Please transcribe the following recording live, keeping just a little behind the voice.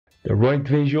The right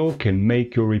visual can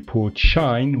make your report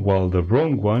shine, while the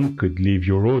wrong one could leave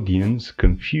your audience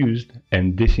confused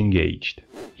and disengaged.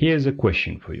 Here's a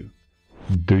question for you.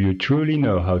 Do you truly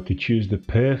know how to choose the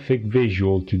perfect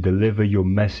visual to deliver your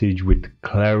message with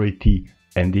clarity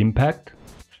and impact?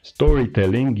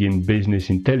 Storytelling in business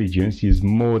intelligence is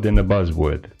more than a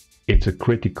buzzword. It's a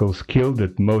critical skill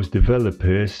that most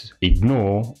developers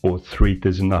ignore or treat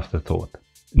as an afterthought.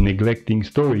 Neglecting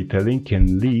storytelling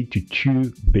can lead to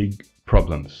two big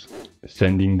problems: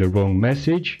 sending the wrong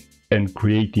message and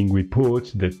creating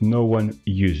reports that no one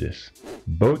uses.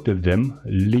 Both of them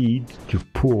lead to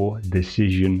poor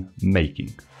decision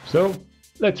making. So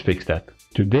let's fix that.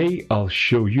 Today I'll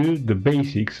show you the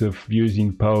basics of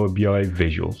using Power BI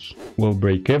visuals. We'll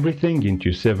break everything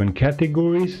into 7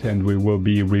 categories and we will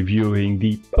be reviewing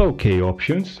the okay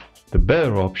options, the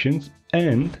better options,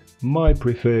 and my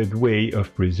preferred way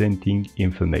of presenting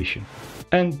information.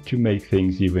 And to make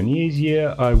things even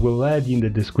easier, I will add in the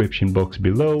description box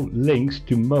below links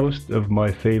to most of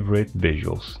my favorite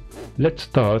visuals. Let's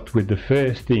start with the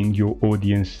first thing your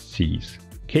audience sees: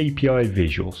 KPI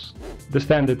visuals. The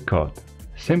standard card.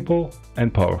 Simple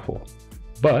and powerful,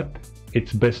 but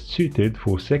it's best suited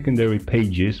for secondary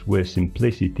pages where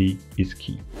simplicity is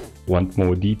key. Want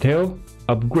more detail?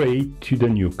 Upgrade to the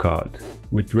new card.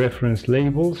 With reference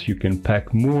labels, you can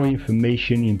pack more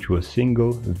information into a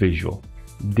single visual.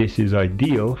 This is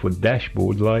ideal for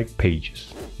dashboard-like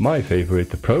pages. My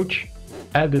favorite approach: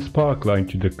 add a sparkline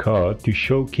to the card to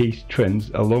showcase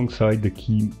trends alongside the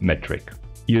key metric.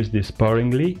 Use this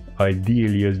sparingly,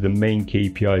 ideally as the main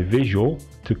KPI visual,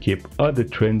 to keep other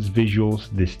trends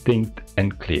visuals distinct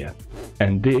and clear.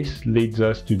 And this leads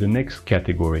us to the next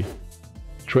category: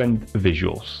 trend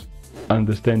visuals.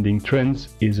 Understanding trends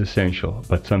is essential,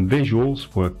 but some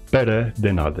visuals work better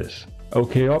than others.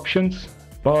 Okay options: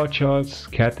 bar charts,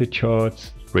 scatter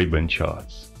charts, ribbon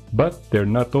charts. But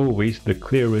they're not always the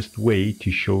clearest way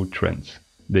to show trends.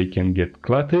 They can get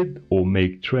cluttered or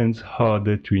make trends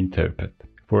harder to interpret.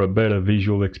 For a better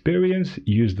visual experience,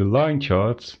 use the line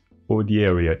charts or the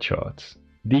area charts.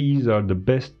 These are the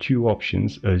best two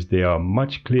options as they are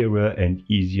much clearer and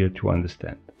easier to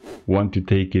understand. Want to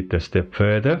take it a step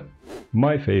further?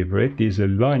 My favorite is a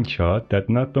line chart that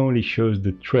not only shows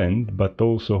the trend but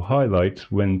also highlights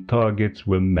when targets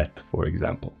were met, for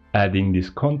example. Adding this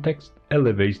context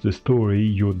elevates the story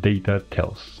your data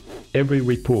tells. Every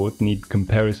report needs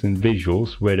comparison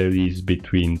visuals, whether it is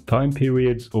between time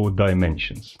periods or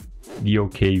dimensions. The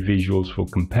OK visuals for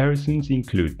comparisons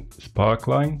include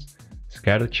sparklines,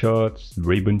 scatter charts,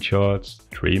 ribbon charts,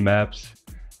 tree maps,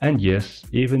 and yes,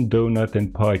 even donut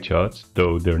and pie charts,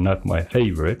 though they're not my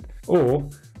favorite, or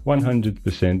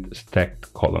 100%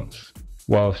 stacked columns.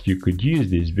 Whilst you could use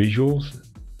these visuals,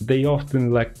 they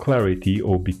often lack clarity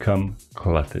or become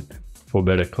cluttered. For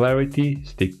better clarity,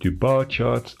 stick to bar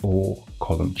charts or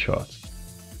column charts.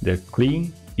 They're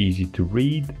clean, easy to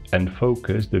read, and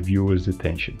focus the viewer's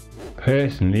attention.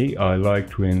 Personally, I like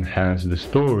to enhance the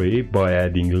story by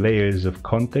adding layers of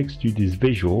context to these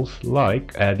visuals,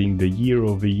 like adding the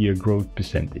year-over-year growth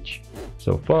percentage.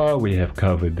 So far, we have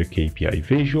covered the KPI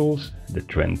visuals, the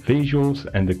trend visuals,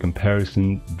 and the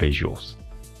comparison visuals.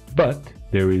 But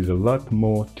there is a lot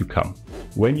more to come.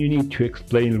 When you need to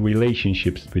explain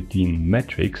relationships between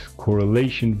metrics,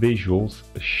 correlation visuals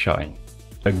shine.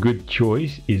 A good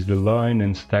choice is the line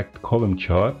and stacked column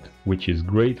chart, which is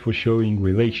great for showing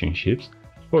relationships,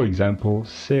 for example,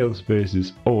 sales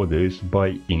versus orders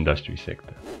by industry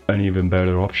sector. An even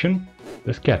better option,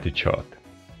 the scatter chart.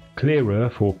 Clearer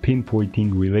for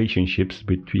pinpointing relationships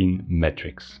between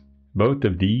metrics. Both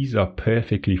of these are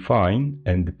perfectly fine,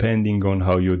 and depending on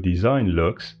how your design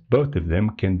looks, both of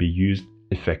them can be used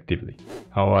effectively.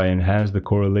 How I enhance the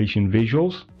correlation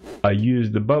visuals? I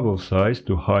use the bubble size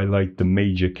to highlight the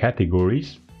major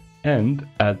categories and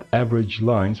add average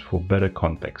lines for better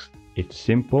context. It's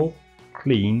simple,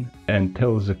 clean, and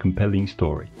tells a compelling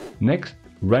story. Next,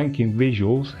 ranking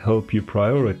visuals help you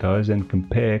prioritize and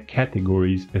compare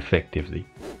categories effectively.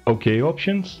 Okay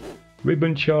options: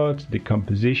 ribbon charts,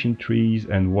 decomposition trees,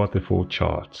 and waterfall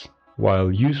charts.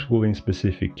 While useful in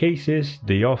specific cases,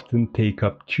 they often take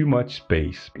up too much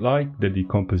space, like the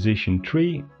decomposition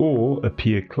tree, or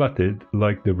appear cluttered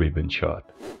like the ribbon chart.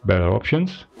 Better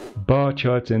options: bar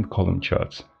charts and column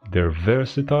charts. They're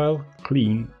versatile,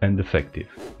 clean, and effective.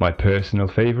 My personal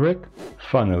favorite: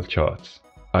 funnel charts.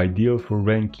 Ideal for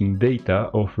ranking data,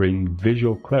 offering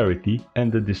visual clarity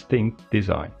and a distinct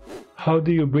design. How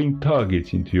do you bring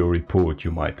targets into your report,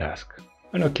 you might ask?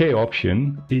 An okay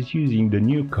option is using the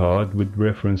new card with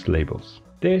reference labels.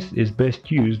 This is best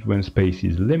used when space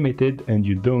is limited and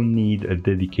you don't need a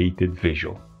dedicated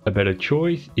visual. A better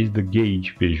choice is the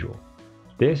gauge visual.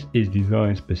 This is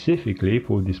designed specifically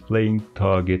for displaying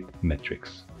target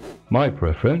metrics. My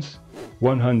preference,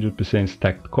 100%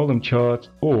 stacked column charts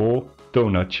or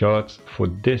donut charts for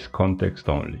this context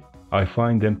only. I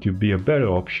find them to be a better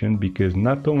option because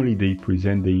not only they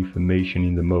present the information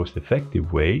in the most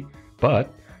effective way,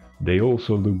 but they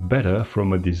also look better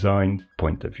from a design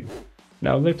point of view.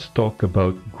 Now let's talk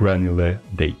about granular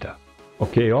data.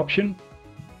 Okay option?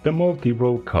 The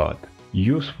multi-row card.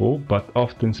 Useful but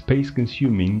often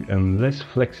space-consuming and less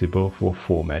flexible for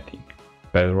formatting.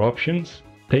 Better options?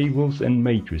 Tables and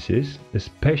matrices,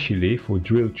 especially for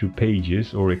drill-through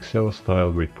pages or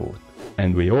Excel-style report.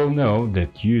 And we all know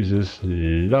that users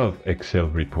love Excel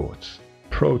reports.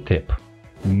 Pro tip: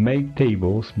 make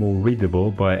tables more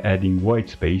readable by adding white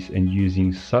space and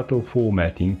using subtle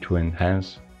formatting to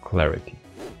enhance clarity.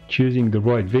 Choosing the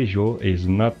right visual is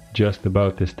not just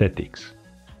about aesthetics.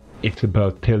 It's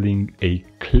about telling a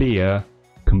clear,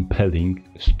 compelling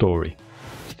story.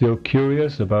 Still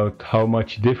curious about how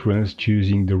much difference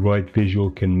choosing the right visual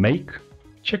can make?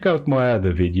 Check out my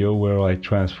other video where I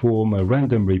transform a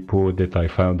random report that I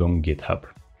found on GitHub.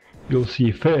 You'll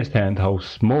see firsthand how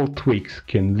small tweaks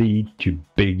can lead to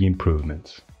big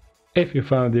improvements. If you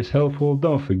found this helpful,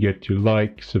 don't forget to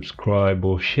like, subscribe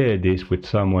or share this with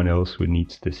someone else who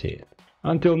needs to see it.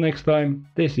 Until next time,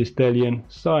 this is Telian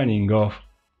signing off.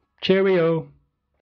 Cheerio!